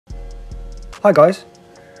Hi guys!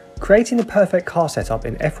 Creating the perfect car setup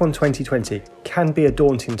in F1 2020 can be a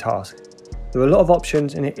daunting task. There are a lot of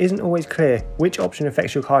options and it isn't always clear which option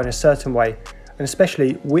affects your car in a certain way, and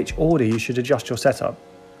especially which order you should adjust your setup.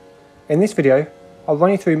 In this video, I'll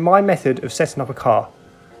run you through my method of setting up a car.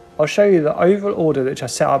 I'll show you the overall order which I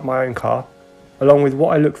set up my own car, along with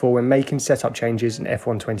what I look for when making setup changes in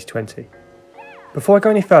F1 2020. Before I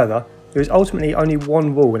go any further, there is ultimately only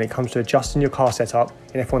one rule when it comes to adjusting your car setup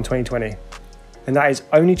in F1 2020. And that is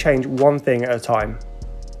only change one thing at a time.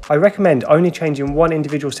 I recommend only changing one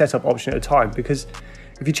individual setup option at a time, because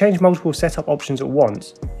if you change multiple setup options at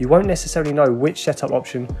once, you won't necessarily know which setup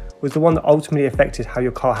option was the one that ultimately affected how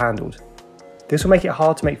your car handled. This will make it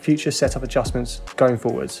hard to make future setup adjustments going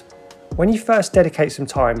forwards. When you first dedicate some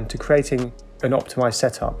time to creating an optimized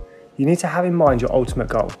setup, you need to have in mind your ultimate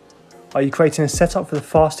goal. Are you creating a setup for the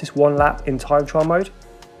fastest one lap in time trial mode,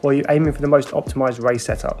 or are you aiming for the most optimized race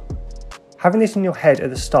setup? Having this in your head at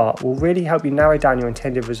the start will really help you narrow down your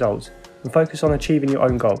intended results and focus on achieving your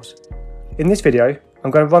own goals. In this video, I'm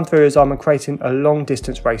going to run through as I'm creating a long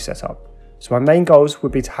distance race setup. So my main goals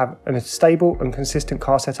would be to have a stable and consistent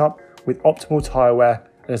car setup with optimal tyre wear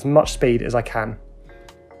and as much speed as I can.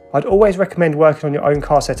 I'd always recommend working on your own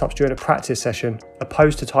car setups during a practice session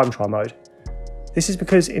opposed to time trial mode. This is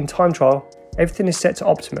because in time trial, everything is set to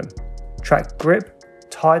optimum. Track grip,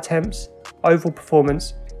 tyre temps, overall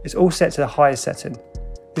performance, it's all set to the highest setting.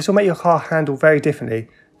 This will make your car handle very differently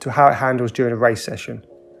to how it handles during a race session.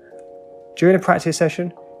 During a practice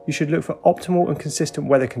session, you should look for optimal and consistent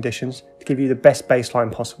weather conditions to give you the best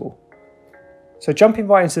baseline possible. So jumping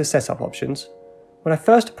right into the setup options, when I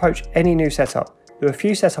first approach any new setup, there are a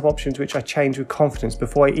few setup options which I change with confidence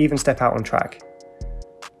before I even step out on track.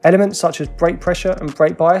 Elements such as brake pressure and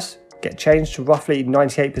brake bias get changed to roughly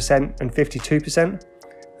 98% and 52%.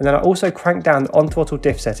 And then I also crank down the on-throttle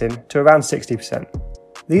diff setting to around 60%.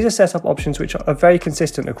 These are setup options which are very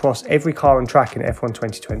consistent across every car on track in F1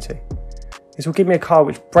 2020. This will give me a car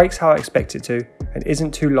which brakes how I expect it to and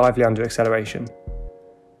isn't too lively under acceleration.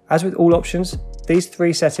 As with all options, these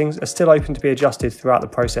three settings are still open to be adjusted throughout the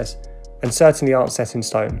process and certainly aren't set in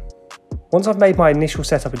stone. Once I've made my initial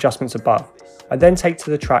setup adjustments above, I then take to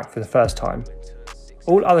the track for the first time.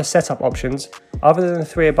 All other setup options, other than the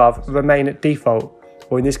three above, remain at default,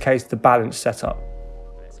 or in this case the balanced setup.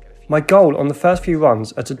 My goal on the first few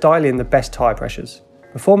runs are to dial in the best tyre pressures,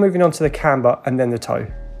 before moving on to the camber and then the toe.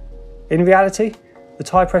 In reality, the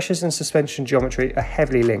tyre pressures and suspension geometry are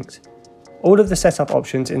heavily linked. All of the setup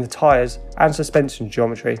options in the tyres and suspension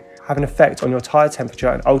geometry have an effect on your tyre temperature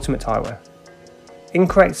and ultimate tyre wear.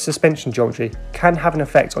 Incorrect suspension geometry can have an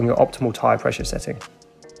effect on your optimal tyre pressure setting.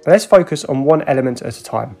 But let's focus on one element at a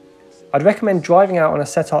time. I'd recommend driving out on a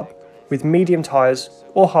setup with medium tyres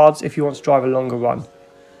or hards if you want to drive a longer run.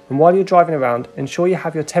 And while you're driving around, ensure you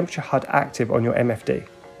have your temperature HUD active on your MFD.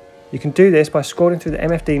 You can do this by scrolling through the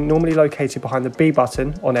MFD normally located behind the B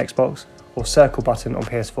button on Xbox or circle button on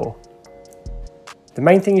PS4. The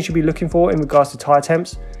main thing you should be looking for in regards to tyre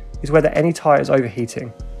temps is whether any tyre is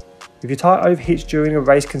overheating. If your tyre overheats during a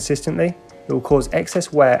race consistently, it will cause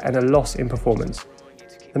excess wear and a loss in performance.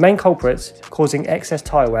 The main culprits causing excess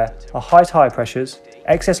tyre wear are high tyre pressures,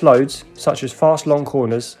 excess loads such as fast long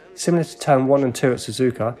corners, similar to turn 1 and 2 at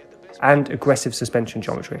Suzuka, and aggressive suspension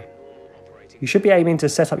geometry. You should be aiming to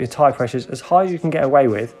set up your tyre pressures as high as you can get away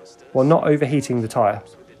with while not overheating the tyre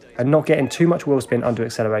and not getting too much wheel spin under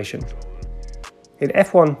acceleration. In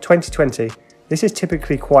F1 2020, this is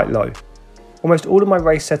typically quite low. Almost all of my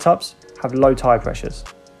race setups have low tyre pressures.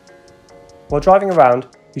 While driving around,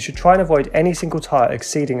 you should try and avoid any single tyre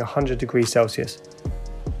exceeding 100 degrees Celsius.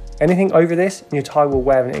 Anything over this and your tyre will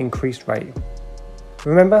wear at an increased rate.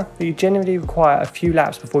 Remember that you generally require a few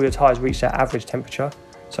laps before your tyres reach their average temperature,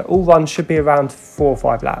 so all runs should be around 4 or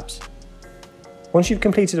 5 laps. Once you've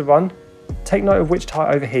completed a run, take note of which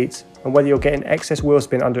tyre overheats and whether you're getting excess wheel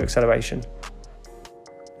spin under acceleration.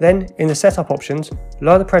 Then, in the setup options,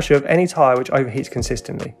 lower the pressure of any tyre which overheats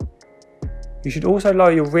consistently. You should also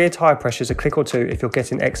lower your rear tyre pressures a click or two if you're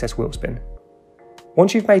getting excess wheel spin.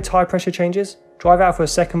 Once you've made tyre pressure changes, drive out for a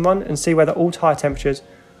second run and see whether all tyre temperatures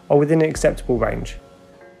are within an acceptable range.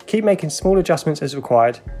 Keep making small adjustments as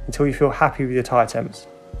required until you feel happy with your tyre temps.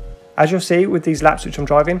 As you'll see with these laps which I'm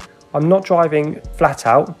driving, I'm not driving flat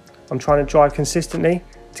out, I'm trying to drive consistently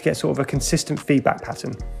to get sort of a consistent feedback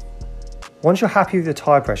pattern. Once you're happy with your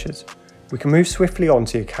tyre pressures, we can move swiftly on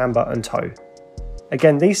to your camber and toe.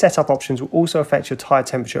 Again, these setup options will also affect your tyre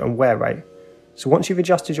temperature and wear rate. So once you've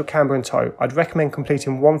adjusted your camber and toe, I'd recommend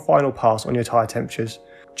completing one final pass on your tyre temperatures,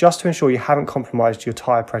 just to ensure you haven't compromised your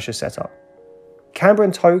tyre pressure setup. Camber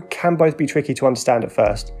and toe can both be tricky to understand at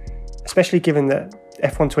first, especially given that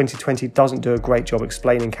F1 2020 doesn't do a great job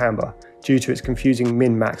explaining camber due to its confusing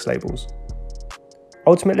min-max labels.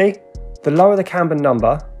 Ultimately, the lower the camber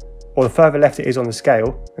number, or the further left it is on the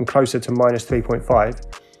scale and closer to -3.5,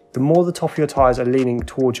 the more the top of your tyres are leaning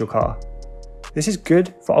towards your car. This is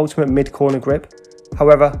good for ultimate mid-corner grip.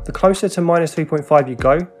 However, the closer to -3.5 you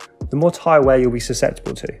go, the more tyre wear you'll be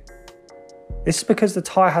susceptible to. This is because the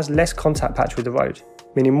tyre has less contact patch with the road,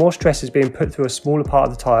 meaning more stress is being put through a smaller part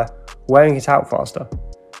of the tyre, wearing it out faster.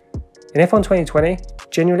 In F1 2020,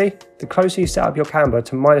 generally, the closer you set up your camber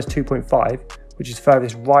to -2.5, which is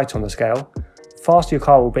furthest right on the scale, the faster your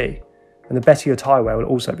car will be, and the better your tyre wear will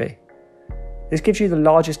also be. This gives you the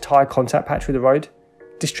largest tyre contact patch with the road,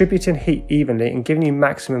 distributing heat evenly and giving you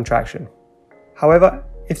maximum traction. However,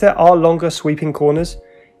 if there are longer sweeping corners,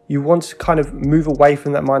 you want to kind of move away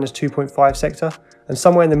from that -2.5 sector, and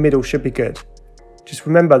somewhere in the middle should be good. Just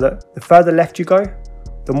remember that the further left you go,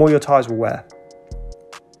 the more your tyres will wear.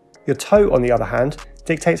 Your toe, on the other hand,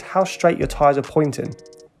 dictates how straight your tyres are pointing.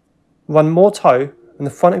 Run more toe and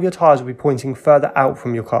the front of your tyres will be pointing further out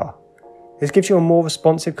from your car. This gives you a more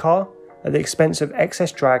responsive car at the expense of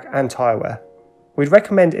excess drag and tyre wear. We'd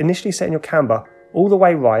recommend initially setting your camber all the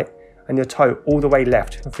way right and your toe all the way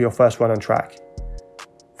left for your first run on track.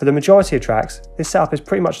 For the majority of tracks, this setup is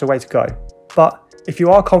pretty much the way to go, but if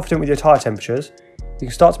you are confident with your tyre temperatures, you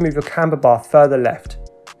can start to move your camber bar further left.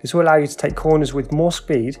 This will allow you to take corners with more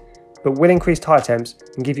speed, but will increase tyre temps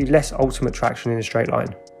and give you less ultimate traction in a straight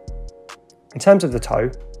line. In terms of the toe,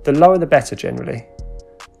 the lower the better generally.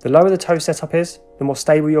 The lower the toe setup is, the more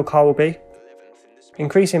stable your car will be.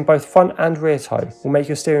 Increasing both front and rear toe will make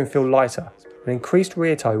your steering feel lighter. An increased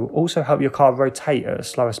rear toe will also help your car rotate at a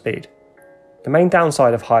slower speed. The main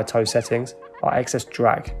downside of higher toe settings are excess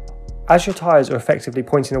drag. As your tyres are effectively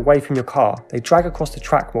pointing away from your car, they drag across the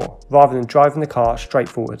track more, rather than driving the car straight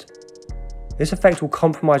forward. This effect will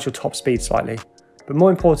compromise your top speed slightly, but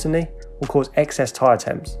more importantly, will cause excess tyre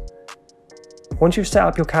temps. Once you've set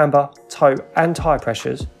up your camber, toe and tyre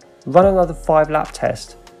pressures, run another 5-lap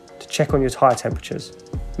test to check on your tyre temperatures.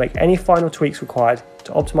 Make any final tweaks required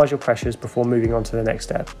to optimise your pressures before moving on to the next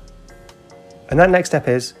step. And that next step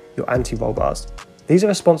is your anti-roll bars. These are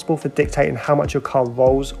responsible for dictating how much your car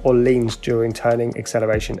rolls or leans during turning,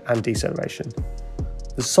 acceleration and deceleration.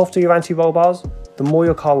 The softer your anti-roll bars, the more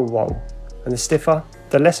your car will roll, and the stiffer,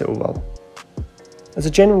 the less it will roll. As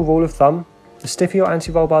a general rule of thumb, the stiffer your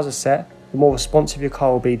anti-roll bars are set, the more responsive your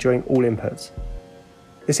car will be during all inputs.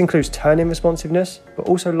 This includes turning responsiveness, but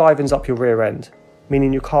also livens up your rear end,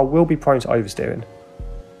 meaning your car will be prone to oversteering.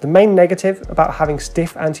 The main negative about having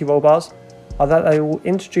stiff anti-roll bars are that they will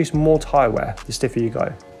introduce more tyre wear the stiffer you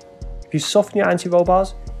go. If you soften your anti-roll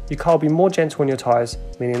bars, your car will be more gentle on your tyres,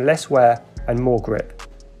 meaning less wear and more grip.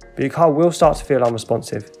 But your car will start to feel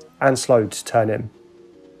unresponsive and slow to turn in.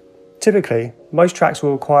 Typically, most tracks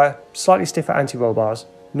will require slightly stiffer anti-roll bars,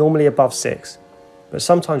 normally above 6, but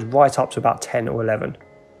sometimes right up to about 10 or 11.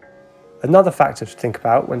 Another factor to think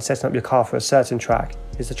about when setting up your car for a certain track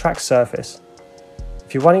is the track's surface.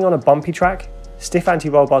 If you're running on a bumpy track, stiff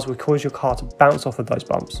anti-roll bars will cause your car to bounce off of those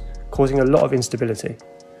bumps, causing a lot of instability.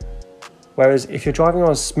 Whereas if you're driving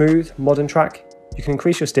on a smooth, modern track, you can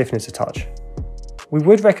increase your stiffness a touch. We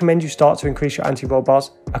would recommend you start to increase your anti-roll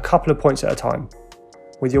bars a couple of points at a time.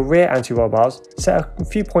 With your rear anti-roll bars, set a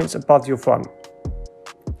few points above your front.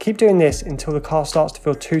 Keep doing this until the car starts to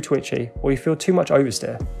feel too twitchy or you feel too much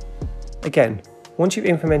oversteer. Again, once you've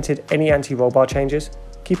implemented any anti-roll bar changes,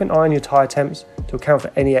 keep an eye on your tyre temps to account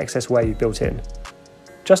for any excess wear you've built in.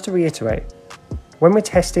 Just to reiterate, when we're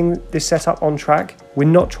testing this setup on track, we're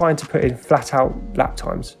not trying to put in flat out lap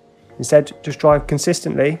times. Instead, just drive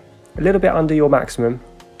consistently, a little bit under your maximum,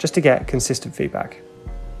 just to get consistent feedback.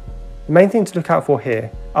 The main thing to look out for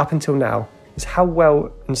here, up until now, is how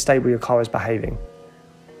well and stable your car is behaving.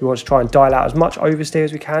 We want to try and dial out as much oversteer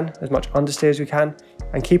as we can, as much understeer as we can,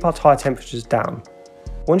 and keep our tyre temperatures down.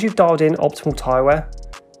 Once you've dialed in optimal tyre wear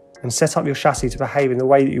and set up your chassis to behave in the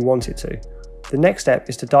way that you want it to, the next step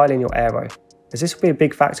is to dial in your aero, as this will be a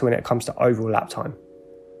big factor when it comes to overall lap time.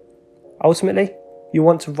 Ultimately, you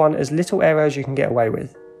want to run as little aero as you can get away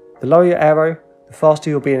with. The lower your aero, the faster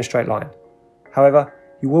you'll be in a straight line. However,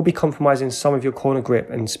 you will be compromising some of your corner grip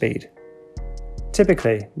and speed.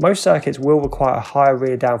 Typically, most circuits will require a higher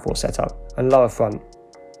rear downforce setup and lower front.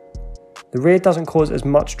 The rear doesn't cause as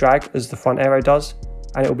much drag as the front aero does,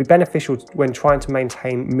 and it will be beneficial when trying to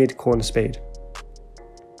maintain mid-corner speed.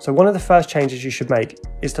 So one of the first changes you should make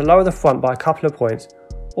is to lower the front by a couple of points,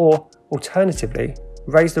 or alternatively,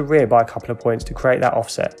 raise the rear by a couple of points to create that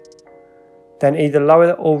offset. Then either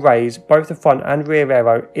lower or raise both the front and rear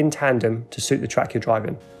aero in tandem to suit the track you're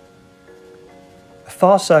driving. A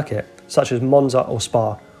fast circuit, such as Monza or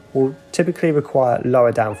Spa, will typically require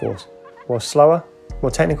lower downforce, while slower, more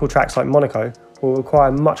technical tracks like Monaco will require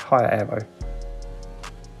much higher aero.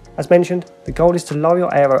 As mentioned, the goal is to lower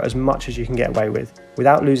your aero as much as you can get away with,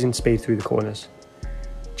 without losing speed through the corners.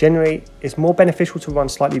 Generally, it's more beneficial to run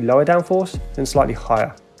slightly lower downforce than slightly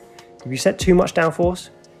higher. If you set too much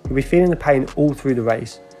downforce, you'll be feeling the pain all through the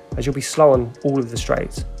race, as you'll be slow on all of the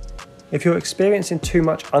straights. If you're experiencing too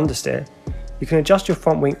much understeer, you can adjust your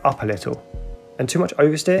front wing up a little, and too much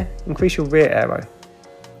oversteer, increase your rear aero.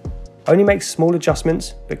 Only make small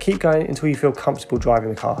adjustments, but keep going until you feel comfortable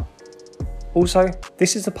driving the car. Also,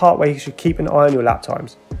 this is the part where you should keep an eye on your lap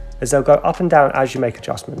times, as they'll go up and down as you make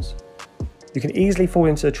adjustments. You can easily fall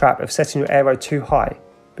into the trap of setting your aero too high,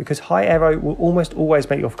 because high aero will almost always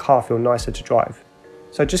make your car feel nicer to drive.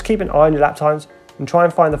 So just keep an eye on your lap times and try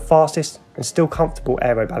and find the fastest and still comfortable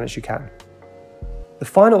aero balance you can. The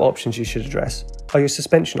final options you should address are your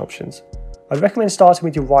suspension options. I'd recommend starting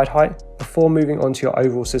with your ride height before moving on to your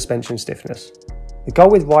overall suspension stiffness. The goal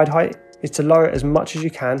with ride height is to lower it as much as you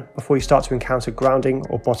can before you start to encounter grounding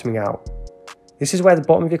or bottoming out. This is where the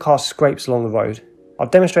bottom of your car scrapes along the road. I'll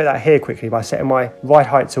demonstrate that here quickly by setting my ride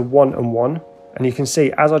height to 1 and 1, and you can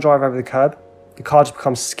see as I drive over the curb, the car just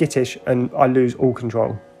becomes skittish and I lose all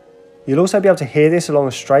control. You'll also be able to hear this along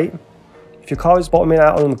a straight. If your car is bottoming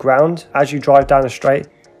out on the ground as you drive down a straight,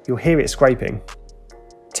 you'll hear it scraping.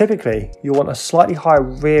 Typically, you'll want a slightly higher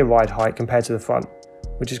rear ride height compared to the front,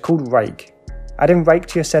 which is called rake. Adding rake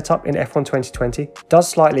to your setup in F1 2020 does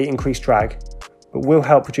slightly increase drag, but will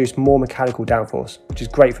help produce more mechanical downforce, which is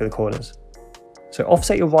great for the corners. So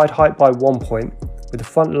offset your ride height by 1 point, with the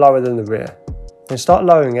front lower than the rear. Then start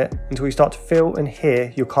lowering it until you start to feel and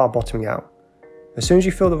hear your car bottoming out. As soon as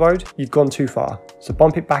you feel the road, you've gone too far, so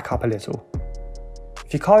bump it back up a little.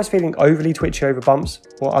 If your car is feeling overly twitchy over bumps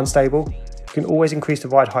or unstable, you can always increase the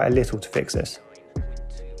ride height a little to fix this.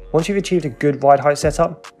 Once you've achieved a good ride height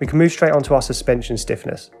setup, we can move straight onto our suspension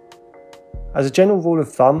stiffness. As a general rule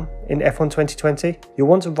of thumb, in F1 2020, you'll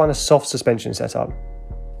want to run a soft suspension setup.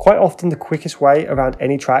 Quite often the quickest way around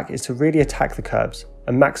any track is to really attack the curbs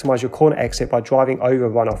and maximise your corner exit by driving over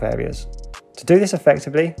runoff areas. To do this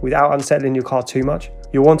effectively, without unsettling your car too much,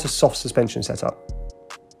 you'll want a soft suspension setup.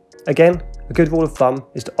 Again, a good rule of thumb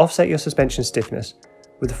is to offset your suspension stiffness,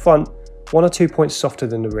 with the front 1 or 2 points softer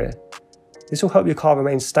than the rear. This will help your car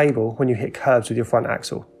remain stable when you hit curbs with your front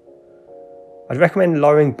axle. I'd recommend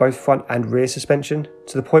lowering both front and rear suspension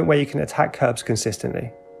to the point where you can attack curbs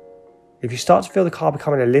consistently. If you start to feel the car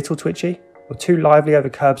becoming a little twitchy or too lively over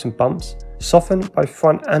curbs and bumps, soften both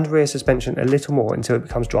front and rear suspension a little more until it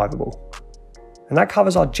becomes drivable. And that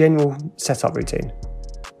covers our general setup routine.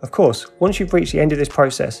 Of course, once you've reached the end of this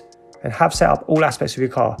process and have set up all aspects of your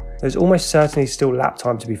car, there's almost certainly still lap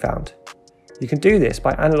time to be found. You can do this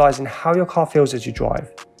by analysing how your car feels as you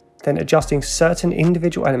drive, then adjusting certain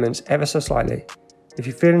individual elements ever so slightly. If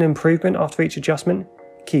you feel an improvement after each adjustment,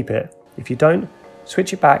 keep it. If you don't,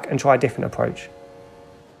 switch it back and try a different approach.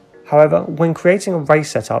 However, when creating a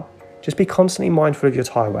race setup, just be constantly mindful of your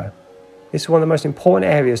tyre wear. This is one of the most important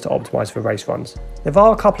areas to optimise for race runs. There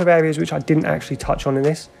are a couple of areas which I didn't actually touch on in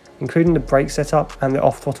this, including the brake setup and the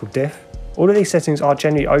off-throttle diff. All of these settings are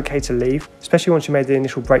generally okay to leave, especially once you made the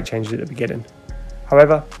initial brake changes at the beginning.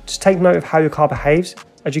 However, just take note of how your car behaves,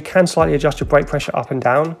 as you can slightly adjust your brake pressure up and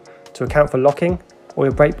down to account for locking, or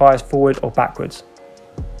your brake bias forward or backwards.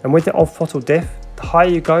 And with the off-throttle diff, the higher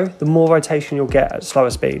you go, the more rotation you'll get at slower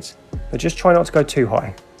speeds, but just try not to go too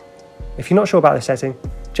high. If you're not sure about this setting,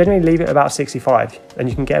 generally leave it about 65, and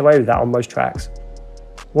you can get away with that on most tracks.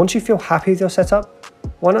 Once you feel happy with your setup,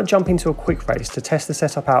 why not jump into a quick race to test the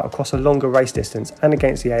setup out across a longer race distance and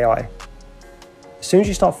against the AI? As soon as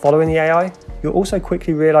you start following the AI, you'll also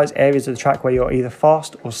quickly realise areas of the track where you're either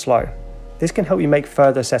fast or slow. This can help you make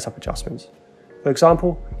further setup adjustments. For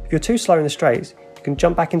example, if you're too slow in the straights, you can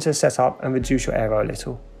jump back into the setup and reduce your aero a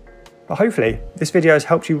little. But hopefully, this video has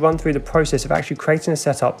helped you run through the process of actually creating a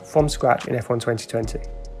setup from scratch in F1 2020.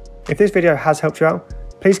 If this video has helped you out,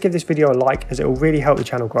 please give this video a like, as it will really help the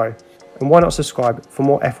channel grow. And why not subscribe for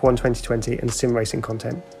more F1 2020 and sim racing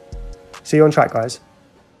content. See you on track, guys.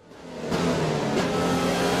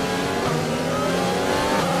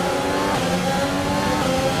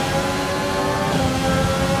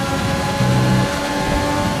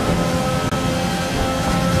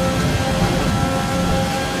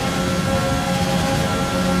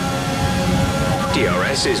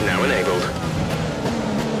 DRS is now enabled.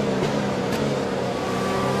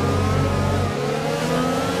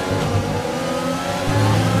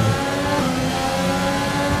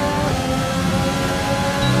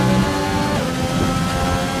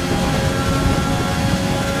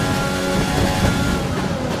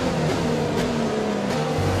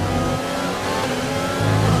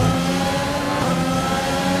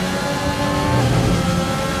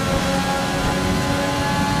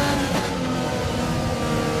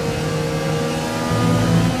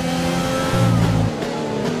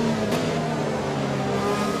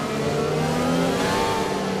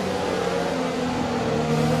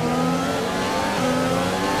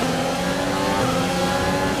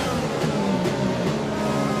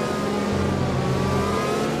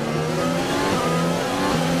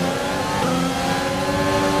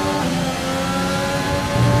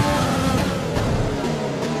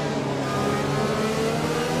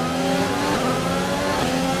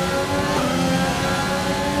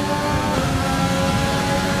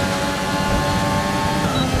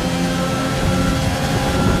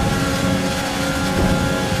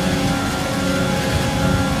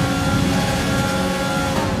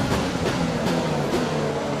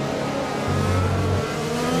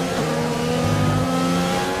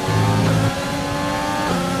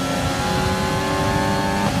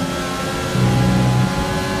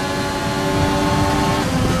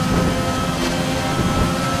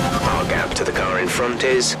 front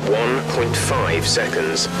is 1.5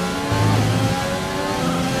 seconds.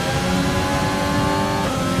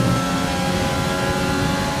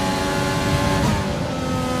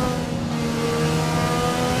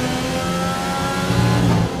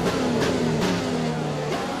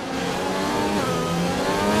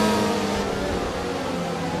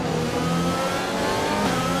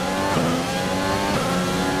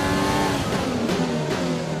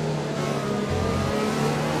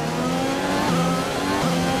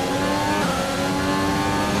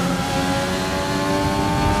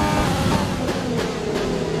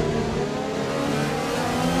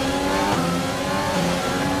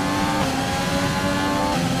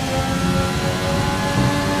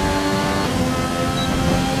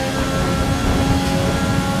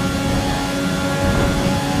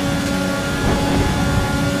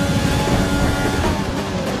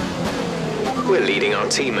 We're leading our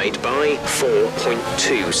teammate by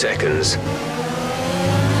 4.2 seconds.